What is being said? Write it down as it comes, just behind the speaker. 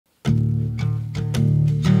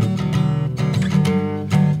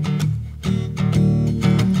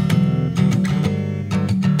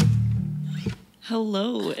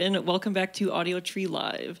Hello, and welcome back to Audiotree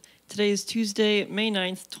Live. Today is Tuesday, May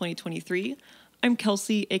 9th, 2023. I'm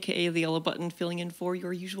Kelsie, aka The Yellow Button, filling in for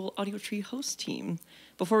your usual Audiotree host team.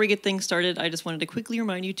 Before we get things started, I just wanted to quickly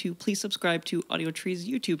remind you to please subscribe to Audiotree's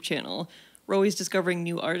YouTube channel. We're always discovering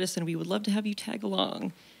new artists, and we would love to have you tag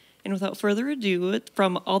along. And without further ado,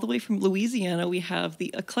 from all the way from Louisiana, we have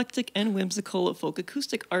the eclectic and whimsical folk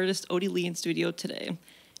acoustic artist Odie Leigh in studio today.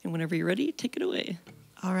 And whenever you're ready, take it away.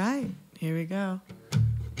 All right, here we go.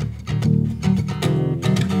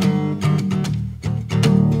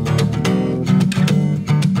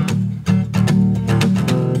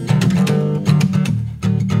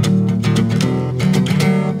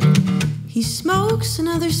 He smokes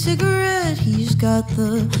another cigarette. He's got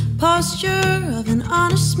the posture of an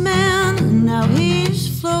honest man, and now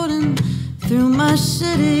he's floating through my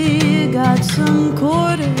city. Got some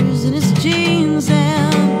quarters in his jeans,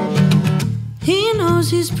 and he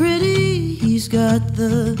knows he's pretty. He's got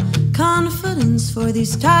the confidence for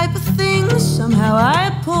these type of things. Somehow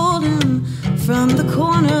I pulled him from the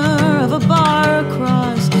corner of a bar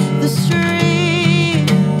across the street,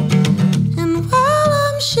 and while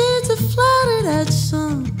I'm shades of flattered at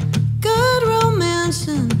some good romance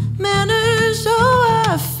and manners, oh,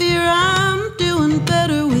 I fear I'm doing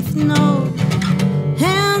better with no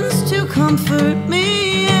hands to comfort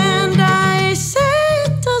me. And I say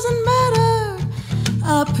it doesn't matter,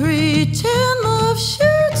 I pretend love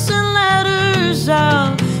shoots and ladders.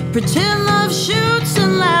 I'll pretend love shoots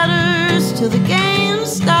and ladders till the game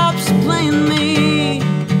stops playing me.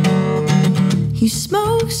 He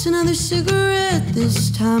smokes another cigarette. This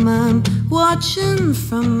time I'm watching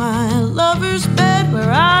from my lover's bed,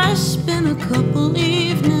 where I spend a couple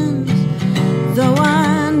evenings, though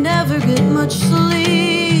I never get much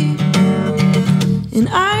sleep. And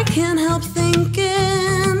I can't help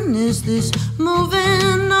thinking, is this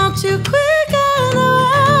moving all too quick? I know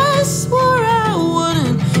I swore I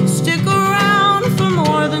wouldn't stick around for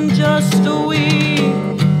more than just a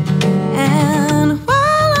week. And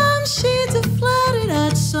while I'm shades of flattered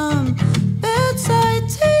at some bedside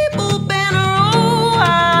table banner, oh,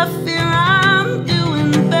 I fear I'm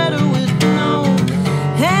doing better with no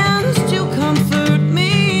hands to comfort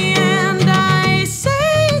me. And I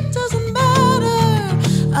say it doesn't matter,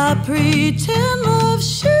 I pretend love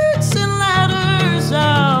shoots and ladders.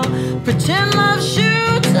 I'll pretend love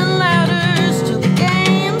shoots and ladders till the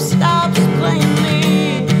game stops playing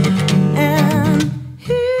me. And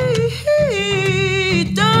he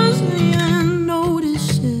doesn't even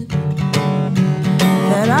notice it,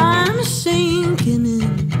 that I'm sinking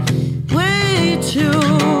in way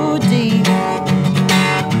too deep.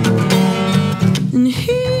 And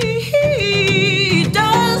he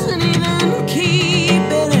doesn't even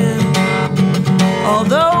keep it in, all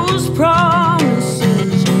those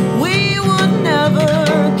promises we would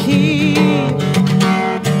never keep.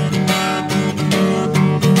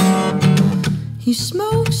 He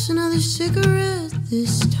smokes another cigarette.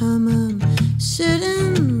 This time I'm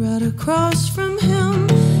sitting right across from him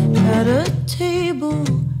at a table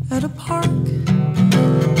at a park,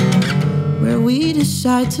 where we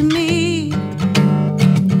decide to meet.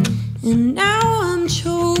 And now I'm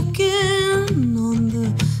choking on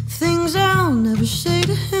the things I'll never say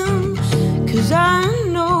to him, 'cause I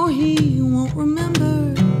know he won't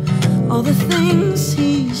remember all the things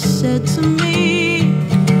he said to me.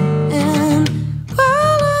 And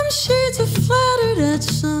while I'm shades of flattered at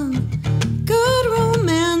some good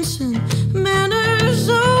romance and manners,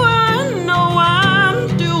 oh, I know I'm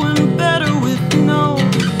doing better with no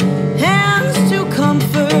hands to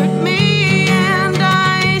comfort me. And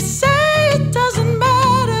I say it doesn't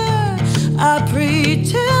matter, I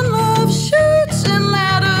pretend love shoots and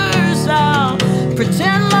ladders. I'll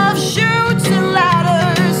pretend love shoots and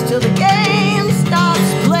ladders till the game stops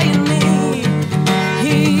playing me.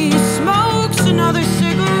 He smokes another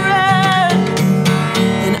cigarette,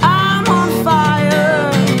 and I'm on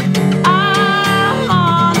fire. I'm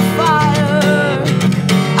on fire.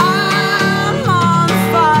 I'm on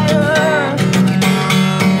fire.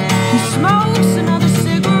 He smokes another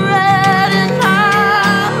cigarette, and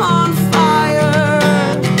I'm on fire.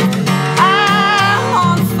 I'm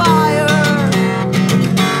on fire.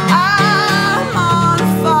 I'm on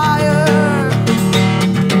fire.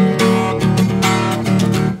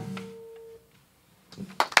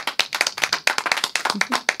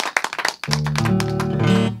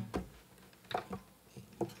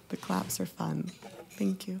 The claps are fun.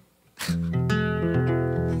 Thank you.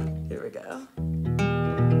 Here we go.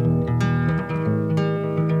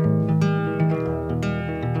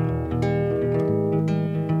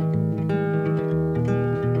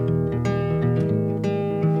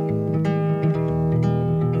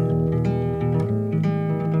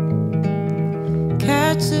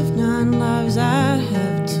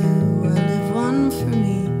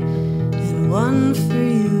 one for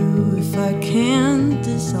you. If I can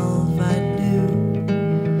dissolve, I do.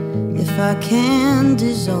 If I can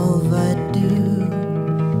dissolve, I do.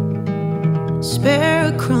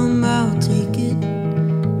 Spare a crumb, I'll take it.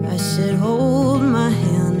 I said hold my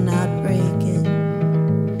hand, not break it.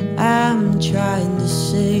 I'm trying to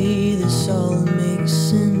say this all makes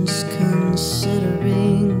sense,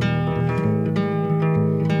 considering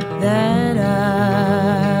that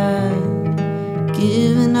I've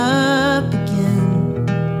given up again.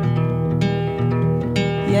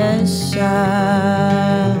 Yes,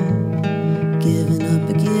 I've given up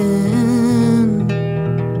again.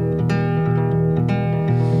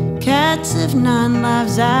 Cats have 9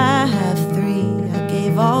 lives, I have 3. I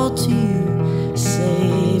gave all to you,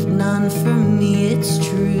 saved none for me. It's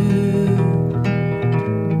true,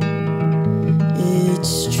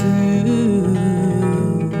 it's true.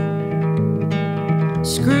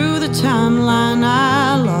 Screw the timeline,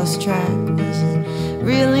 I lost track. Was it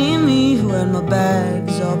really me who had my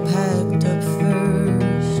bags all packed up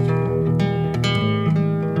first?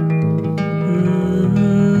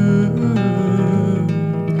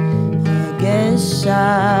 I guess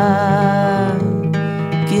I've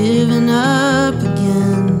given up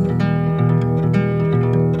again.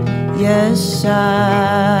 Yes,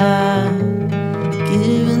 I've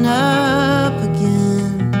given up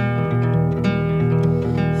again.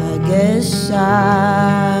 I guess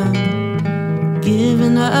I've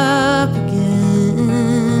given up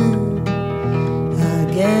again. I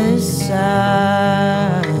guess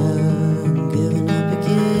I've given up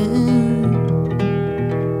again.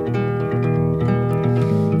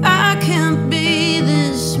 I can't be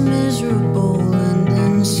this miserable and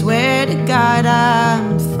then swear to God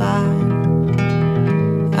I'm fine.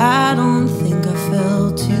 I don't think I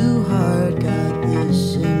fell too hard. Got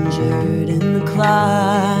this injured in the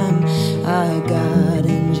climb. I got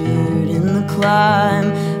injured in the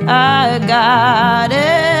climb. I got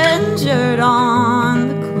injured on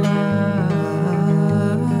the climb.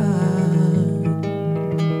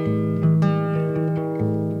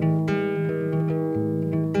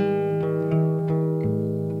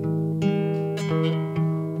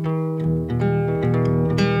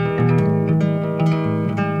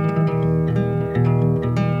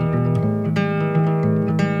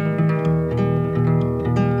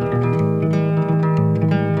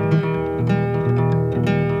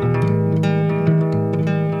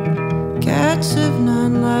 Cats have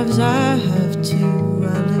 9 lives, I have 2.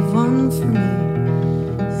 I live one for me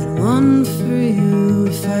and one for you.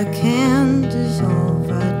 If I can dissolve,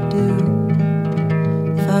 I do.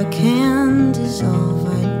 If I can dissolve,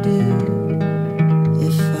 I do.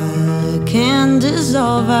 If I can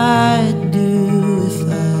dissolve, I do. If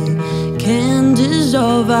I can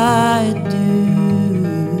dissolve, I do.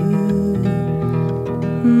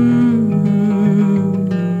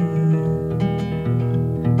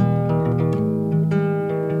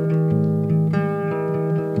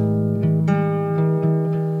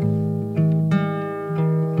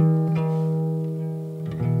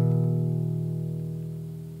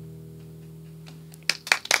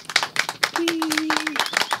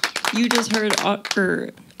 You just heard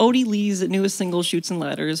Odie Leigh's newest single, Chutes and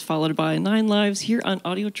Ladders, followed by 9 Lives here on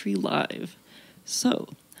Audiotree Live. So,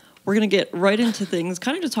 we're going to get right into things,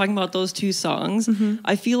 kind of just talking about those 2 songs.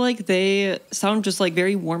 I feel like they sound just like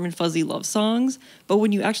very warm and fuzzy love songs, but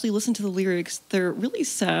when you actually listen to the lyrics, they're really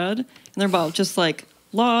sad, and they're about just like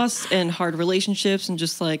loss and hard relationships and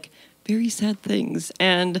just like very sad things.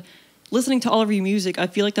 And listening to all of your music, I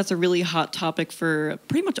feel like that's a really hot topic for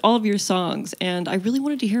pretty much all of your songs. And I really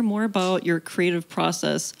wanted to hear more about your creative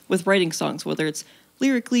process with writing songs, whether it's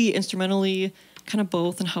lyrically, instrumentally, kind of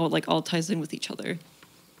both, and how it like all ties in with each other.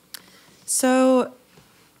 So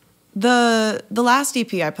the last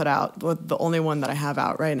EP I put out, the only one that I have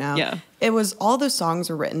out right now, it was all the songs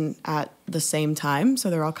were written at the same time. So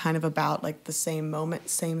they're all kind of about like the same moment,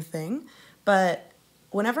 same thing. But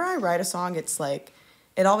whenever I write a song, it's like,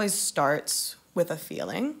 it always starts with a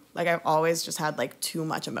feeling. Like I've always just had like too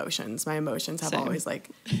much emotions. My emotions have always like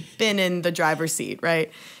been in the driver's seat,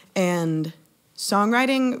 right? And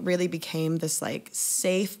songwriting really became this like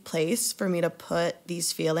safe place for me to put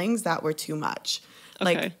these feelings that were too much.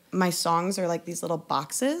 Okay. Like my songs are like these little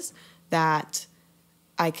boxes that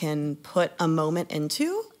I can put a moment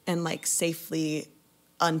into and like safely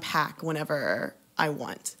unpack whenever I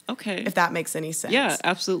want. Okay. If that makes any sense. Yeah,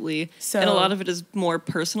 absolutely. So, and a lot of it is more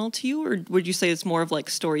personal to you, or would you say it's more of like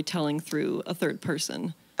storytelling through a third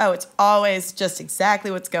person? Oh, it's always just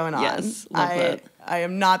exactly what's going on. Yes, love that. I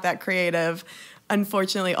am not that creative.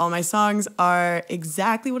 Unfortunately, all my songs are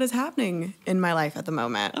exactly what is happening in my life at the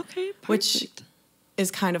moment. Okay, perfect. Which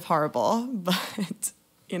is kind of horrible, but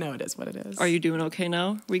you know, it is what it is. Are you doing okay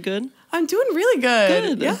now? We good? I'm doing really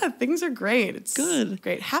good. Good. Yeah, things are great. It's good.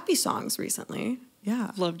 Great. Happy songs recently.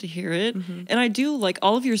 Yeah. Love to hear it. And I do, like,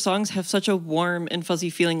 all of your songs have such a warm and fuzzy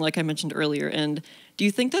feeling, like I mentioned earlier. And do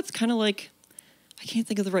you think that's kind of like, I can't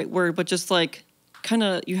think of the right word, but just like kind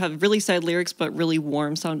of, you have really sad lyrics, but really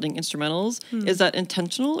warm sounding instrumentals. Is that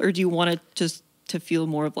intentional, or do you want it just to feel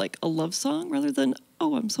more of like a love song rather than,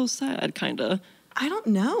 oh, I'm so sad, kind of? I don't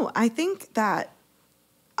know. I think that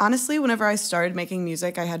honestly, whenever I started making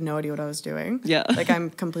music, I had no idea what I was doing. Yeah. Like,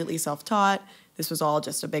 I'm completely self-taught. This was all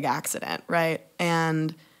just a big accident, right?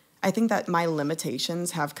 And I think that my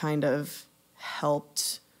limitations have kind of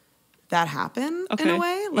helped that happen in a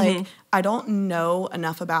way. Like, I don't know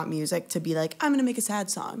enough about music to be like, I'm going to make a sad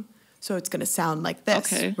song, so it's going to sound like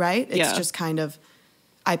this, right? It's just kind of,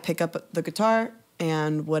 I pick up the guitar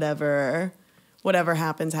and whatever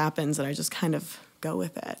happens, and I just kind of go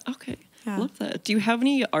with it. Okay. Yeah. Love that. Do you have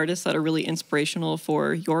any artists that are really inspirational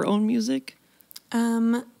for your own music?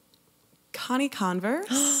 Connie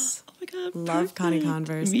Converse. Oh my God. Love perfect. Connie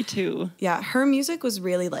Converse. Me too. Yeah. Her music was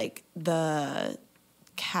really like the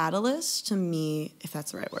catalyst to me, if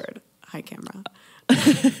that's the right word. Hi, camera.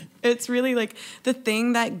 It's really like the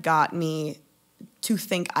thing that got me to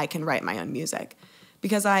think I can write my own music.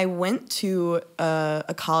 Because I went to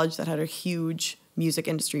a college that had a huge music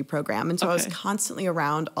industry program. And so I was constantly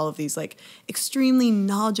around all of these like extremely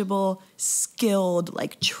knowledgeable, skilled,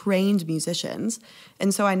 like trained musicians.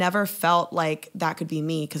 And so I never felt like that could be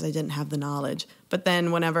me because I didn't have the knowledge. But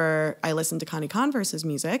then whenever I listened to Connie Converse's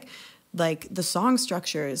music, like the song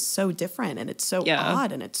structure is so different and it's so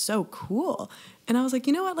odd and it's so cool. And I was like,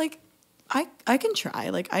 you know what? Like I can try,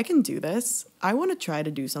 like I can do this. I want to try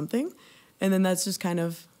to do something. And then that's just kind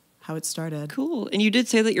of how it started. Cool. And you did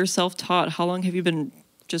say that you're self-taught. How long have you been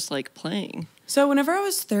just like playing? So whenever I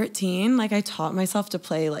was 13, like I taught myself to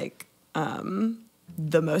play like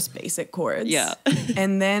the most basic chords. Yeah.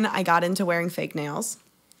 And then I got into wearing fake nails.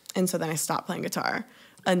 And so then I stopped playing guitar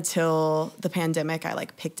until the pandemic. I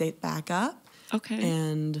like picked it back up. Okay.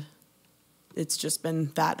 And it's just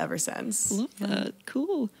been that ever since. Love that.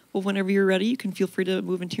 Cool. Well, whenever you're ready, you can feel free to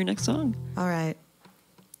move into your next song. All right.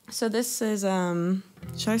 So this is, should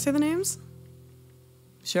I say the names?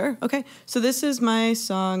 Sure. Okay. So this is my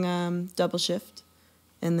song, Double Shift.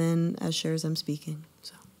 And then as sure as I'm speaking.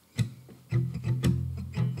 So.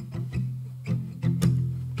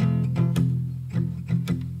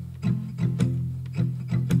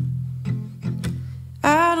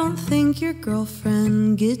 I don't think your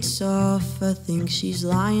girlfriend gets off. I think she's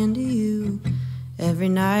lying to you. Every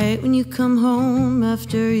night when you come home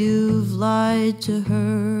after you've lied to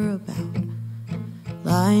her about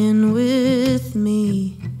lying with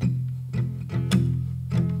me.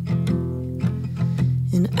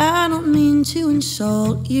 And I don't mean to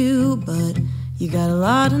insult you, but you got a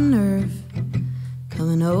lot of nerve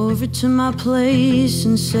coming over to my place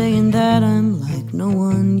and saying that I'm like no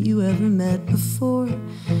one you ever met before.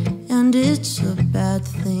 And it's a bad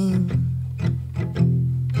thing.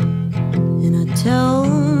 And I tell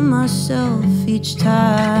myself each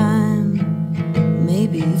time,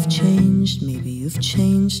 maybe you've changed, maybe you've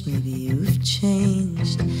changed, maybe you've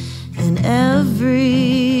changed. And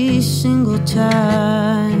every single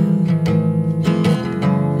time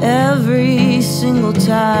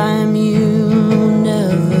you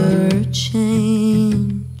never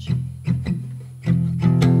change.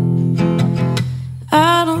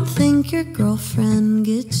 I don't think your girlfriend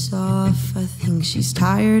gets off. I think she's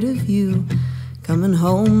tired of you coming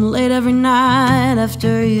home late every night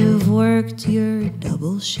after you've worked your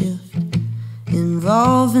double shift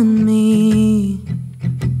involving me.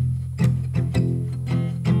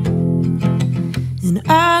 And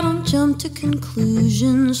I don't jump to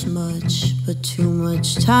conclusions much, but too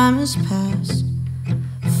much time has passed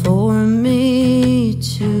for me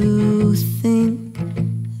to think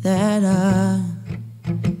that I'm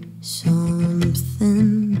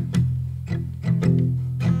something.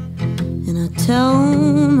 And I tell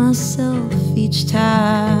myself each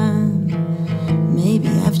time, maybe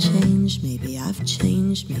I've changed, maybe I've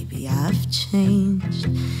changed, maybe I've changed.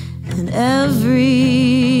 And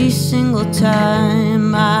every single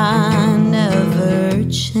time I never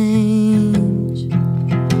change.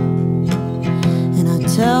 And I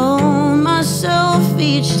tell myself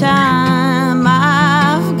each time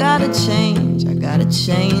I've gotta change, I gotta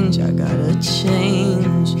change, I gotta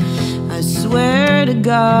change. I swear to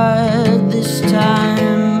God this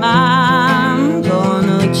time I'm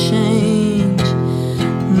gonna change.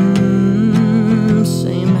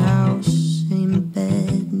 Same house, same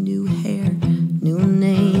bed, new hair, new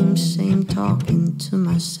name, same talking to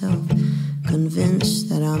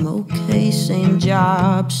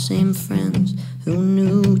same friends who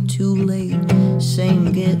knew too late,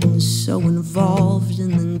 same getting so involved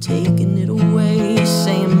and then taking it away,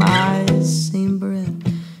 same eyes, same breath,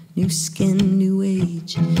 new skin, new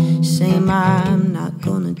age, same I'm not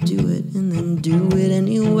gonna do it and then do it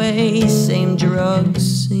anyway, same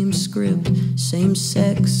drugs, same script, same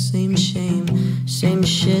sex, same shame, same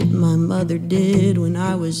shit my mother did when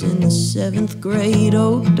I was in the 7th grade.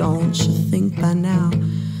 Oh, don't you think by now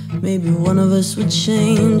maybe one of us would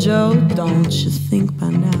change? Oh, don't you think by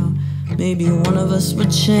now maybe one of us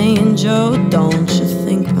would change? Oh, don't you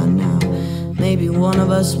think by now maybe one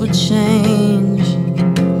of us would change?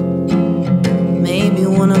 Maybe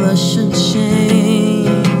one of us should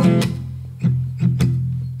change.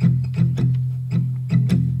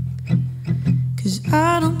 'Cause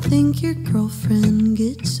I don't think your girlfriend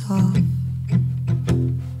gets off.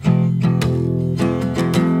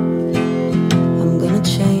 I'm gonna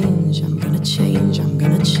change, I'm gonna change, I'm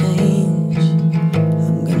gonna change.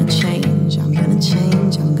 I'm gonna change, I'm gonna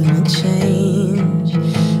change, I'm gonna change.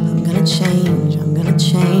 I'm gonna change, I'm gonna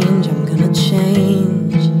change, I'm gonna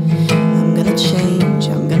change. I'm gonna change,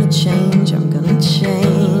 I'm gonna change, I'm gonna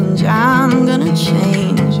change. I'm gonna change,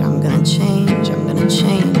 I'm gonna change, I'm gonna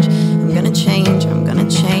change. I'm gonna change, I'm gonna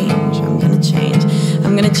change, I'm gonna change.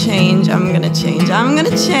 I'm gonna change, I'm gonna change, I'm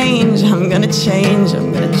gonna change. I'm gonna change,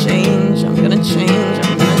 I'm gonna change, I'm gonna change, I'm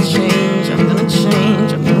gonna change, I'm gonna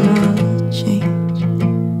change, I'm gonna change.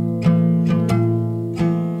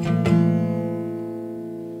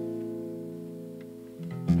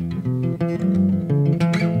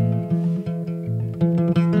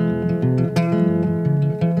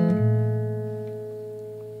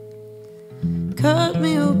 Cut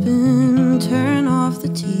me open, turn off the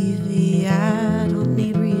TV. I don't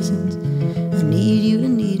need reasons, I need you to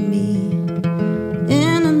need me.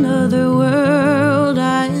 In another world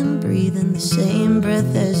I am breathing the same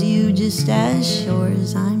breath as you, just as sure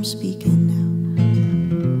as I'm speaking now.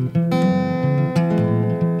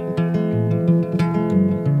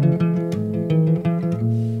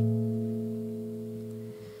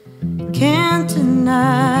 Can't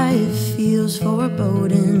deny it feels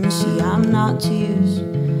foreboding. See, I'm not too used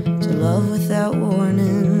to love without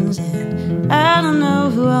warnings, and I don't know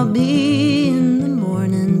who I'll be in the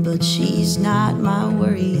morning, but she's not my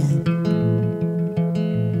worry yet.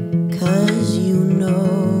 'Cause you know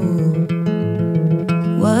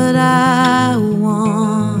what I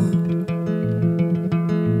want,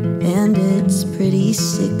 and it's pretty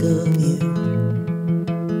sick of you.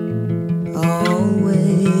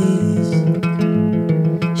 Always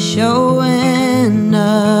showing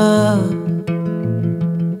up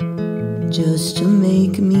just to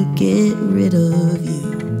make me get rid of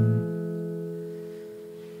you.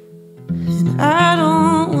 And I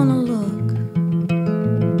don't wanna look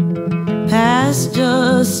past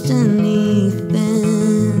just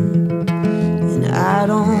anything, and I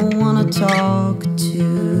don't wanna talk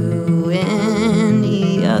to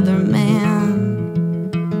any other man.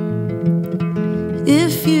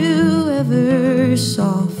 If you ever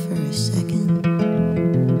saw for a second,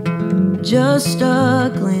 just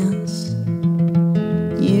a glance,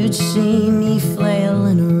 you'd see me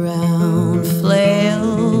flailing around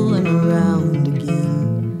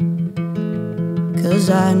again. 'Cause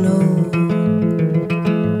I know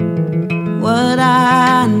what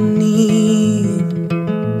I need,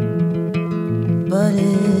 but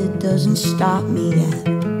it doesn't stop me yet.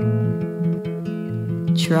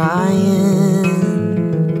 Trying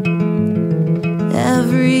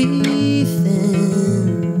everything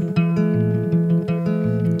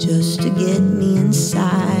just to get me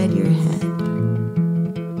inside your head,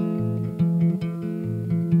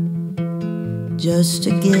 just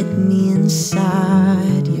to get me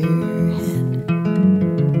inside your head.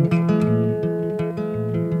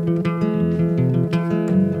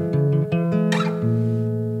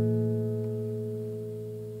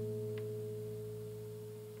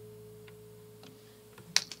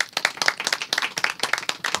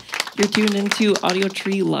 You're tuned into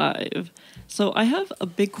Audiotree Live. So I have a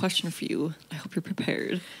big question for you. I hope you're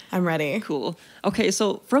prepared. I'm ready. Cool. Okay,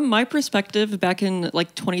 so from my perspective, back in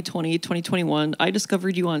like 2020, 2021, I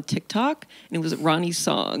discovered you on TikTok, and it was Ronnie's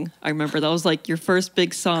song. I remember that was like your first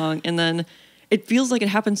big song, and then it feels like it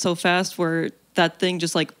happened so fast where that thing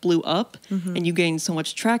just like blew up, and you gained so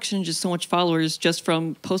much traction, just so much followers just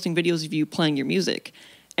from posting videos of you playing your music.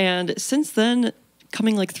 And since then,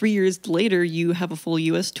 coming like 3 years later, you have a full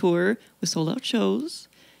US tour with sold out shows.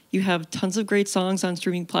 You have tons of great songs on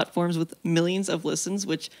streaming platforms with millions of listens,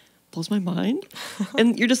 which blows my mind.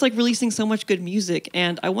 And you're just like releasing so much good music.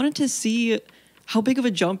 And I wanted to see how big of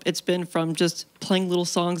a jump it's been from just playing little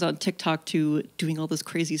songs on TikTok to doing all this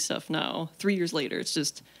crazy stuff now. 3 years later, it's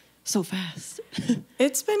just so fast.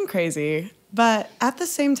 It's been crazy. But at the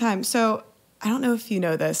same time, so I don't know if you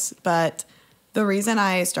know this, but the reason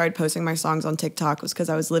I started posting my songs on TikTok was because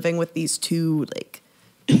I was living with these two like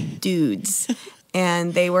dudes.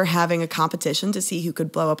 And they were having a competition to see who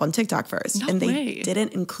could blow up on TikTok first. No and they way.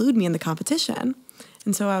 Didn't include me in the competition.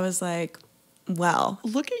 And so I was like, well.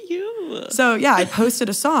 Look at you. So yeah, I posted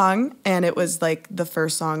a song and it was like the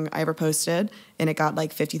first song I ever posted and it got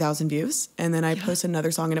like 50,000 views. And then I posted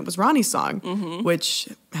another song and it was Ronnie's song, which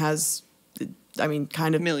has, I mean,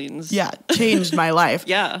 kind of. Millions. Yeah, changed my life.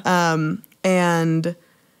 Yeah. And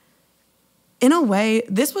in a way,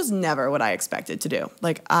 this was never what I expected to do.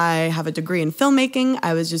 Like, I have a degree in filmmaking.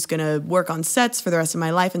 I was just going to work on sets for the rest of my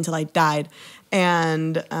life until I died.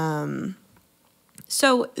 And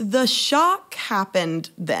so the shock happened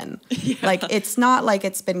then. Yeah. Like, it's not like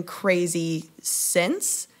it's been crazy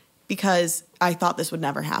since because I thought this would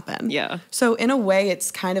never happen. Yeah. So in a way, it's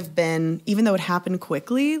kind of been, even though it happened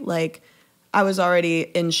quickly, like, I was already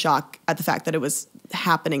in shock at the fact that it was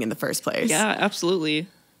happening in the first place. Yeah, absolutely.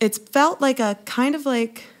 It's felt like a kind of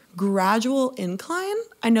like gradual incline.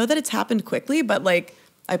 I know that it's happened quickly, but like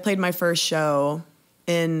I played my first show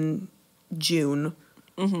in June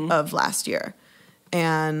of last year.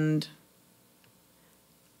 And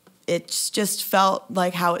it's just felt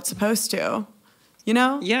like how it's supposed to, you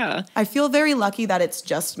know? Yeah. I feel very lucky that it's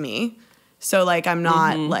just me. So like I'm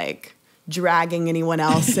not like dragging anyone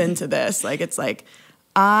else into this. Like it's like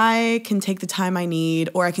I can take the time I need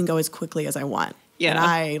or I can go as quickly as I want. Yeah. And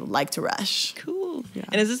I like to rush. Cool. Yeah.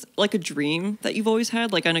 And is this like a dream that you've always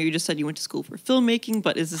had? Like, I know you just said you went to school for filmmaking,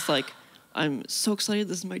 but is this like, I'm so excited,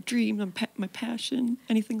 this is my dream, my passion,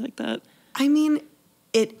 anything like that? I mean,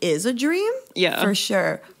 it is a dream. Yeah. For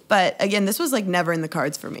sure. But again, this was like never in the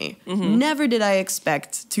cards for me. Never did I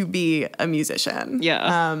expect to be a musician.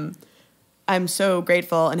 Yeah. I'm so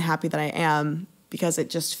grateful and happy that I am because it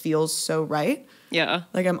just feels so right. Yeah.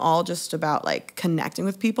 Like I'm all just about like connecting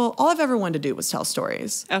with people. All I've ever wanted to do was tell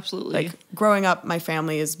stories. Absolutely. Like growing up, my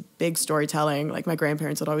family is big storytelling. Like my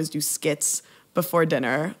grandparents would always do skits before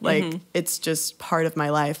dinner. Like it's just part of my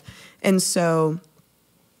life. And so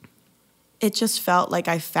it just felt like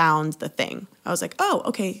I found the thing. I was like, oh,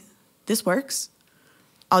 okay, this works.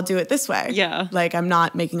 I'll do it this way. Yeah. Like I'm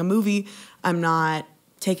not making a movie. I'm not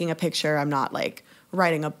taking a picture. I'm not like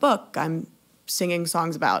writing a book. I'm singing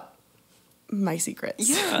songs about my secrets.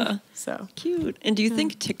 Yeah. So cute. And do you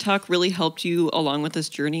think TikTok really helped you along with this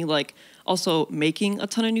journey? Like also making a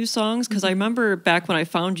ton of new songs? Because I remember back when I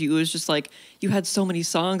found you, it was just like you had so many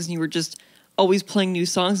songs and you were just always playing new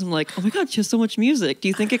songs. I'm like, oh my God, she has so much music. Do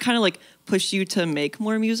you think it kind of like pushed you to make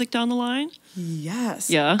more music down the line? Yes.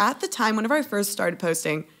 Yeah. At the time, whenever I first started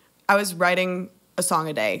posting, I was writing a song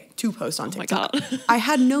a day to post on TikTok. Oh my God. I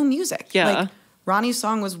had no music. Yeah. Like Ronnie's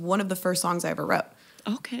song was one of the first songs I ever wrote.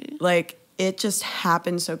 Okay. Like it just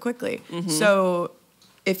happened so quickly. So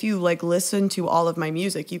if you like listen to all of my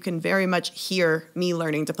music, you can very much hear me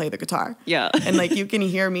learning to play the guitar. Yeah. And like you can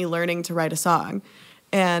hear me learning to write a song.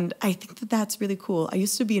 And I think that that's really cool. I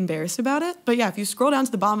used to be embarrassed about it. But yeah, if you scroll down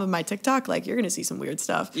to the bottom of my TikTok, like you're going to see some weird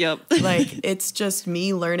stuff. Yep. Like it's just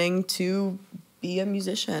me learning to be a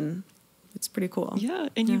musician. It's pretty cool. Yeah,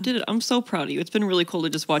 and you did it. I'm so proud of you. It's been really cool to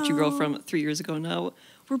just watch you grow from 3 years ago now.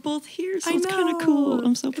 We're both here, so it's kind of cool.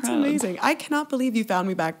 I'm so proud. It's amazing. I cannot believe you found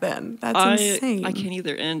me back then. That's insane. I can't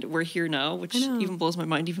either. And we're here now, which even blows my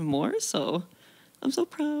mind even more. So I'm so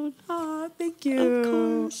proud. Oh, thank you. Of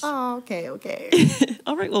course. Oh, okay.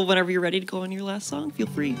 All right. Well, whenever you're ready to go on your last song, feel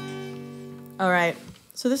free. All right.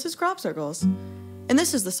 So this is Crop Circles. And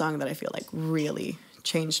this is the song that I feel like really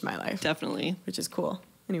changed my life. Definitely. Which is cool.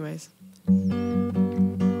 Anyways.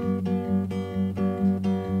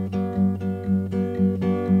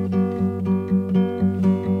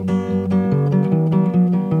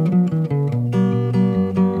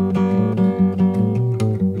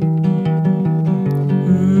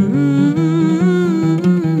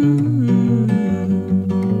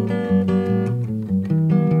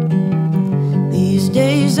 These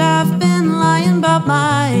days I've been lying about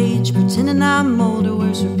my age, pretending I'm older,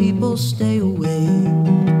 worse where people stay away.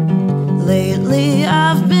 Lately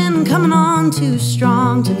I've been coming on too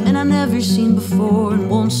strong to men I've never seen before and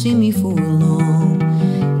won't see me for long.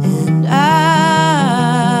 And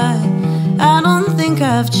I don't think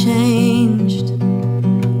I've changed,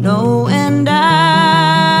 no, and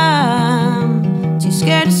I'm too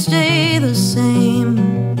scared to stay the same.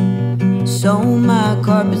 So my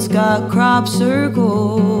carpet's got crop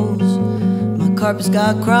circles, my carpet's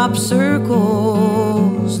got crop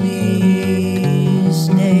circles these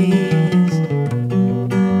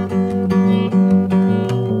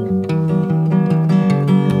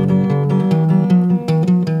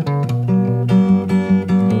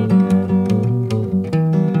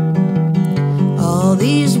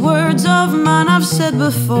these words of mine I've said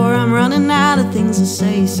before. I'm running out of things to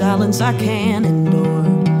say, silence I can't endure.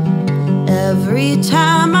 Every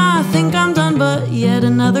time I think I'm done, but yet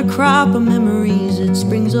another crop of memories, it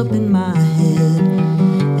springs up in my head.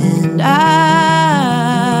 And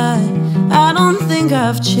I don't think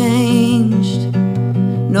I've changed,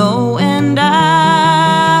 no, and I'm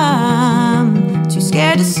too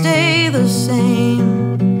scared to stay the same.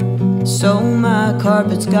 So my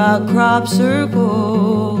carpet's got crop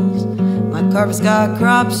circles, my carpet's got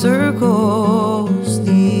crop circles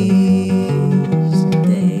these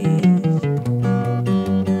days.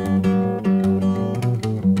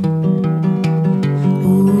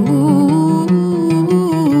 Ooh.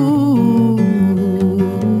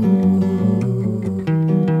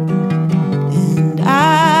 And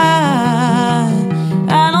I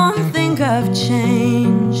don't think I've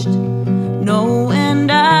changed, no,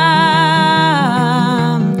 and I'm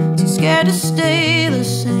too scared to stay the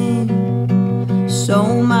same.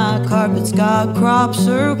 So my carpet's got crop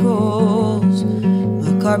circles,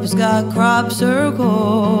 my carpet's got crop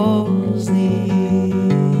circles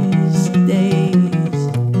these days.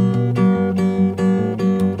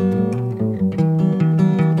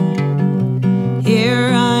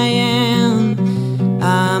 Here I am,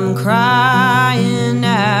 I'm crying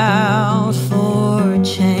out for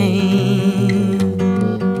change.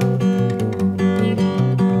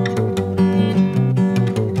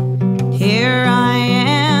 Here I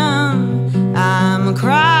am, I'm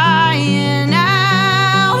crying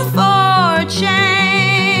out for change.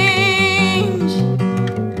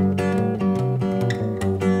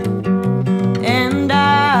 And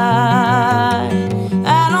I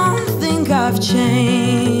don't think I've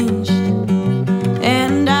changed.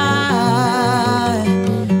 And I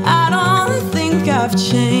don't think I've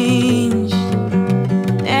changed.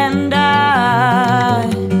 And I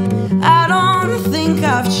don't think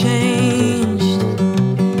I've changed.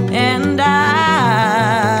 And I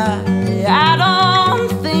don't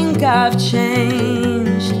think I've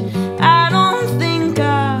changed. I don't think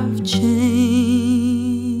I've changed.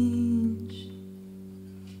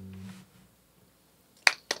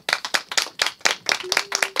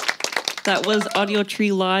 That was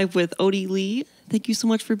Audiotree Live with Odie Leigh. Thank you so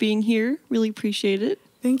much for being here. Really appreciate it.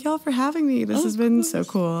 Thank y'all for having me. This has been so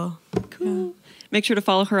cool. Cool. Yeah. Make sure to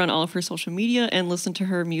follow her on all of her social media and listen to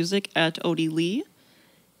her music at Odie Leigh.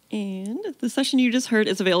 And the session you just heard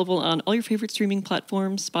is available on all your favorite streaming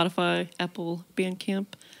platforms, Spotify, Apple, Bandcamp,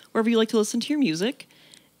 wherever you like to listen to your music.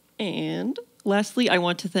 And lastly, I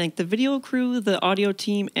want to thank the video crew, the audio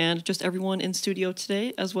team, and just everyone in studio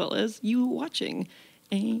today, as well as you watching.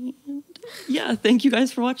 And yeah, thank you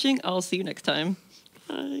guys for watching. I'll see you next time.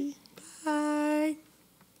 Bye. Bye.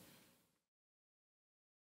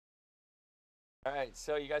 All right,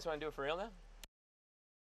 so you guys want to do it for real now?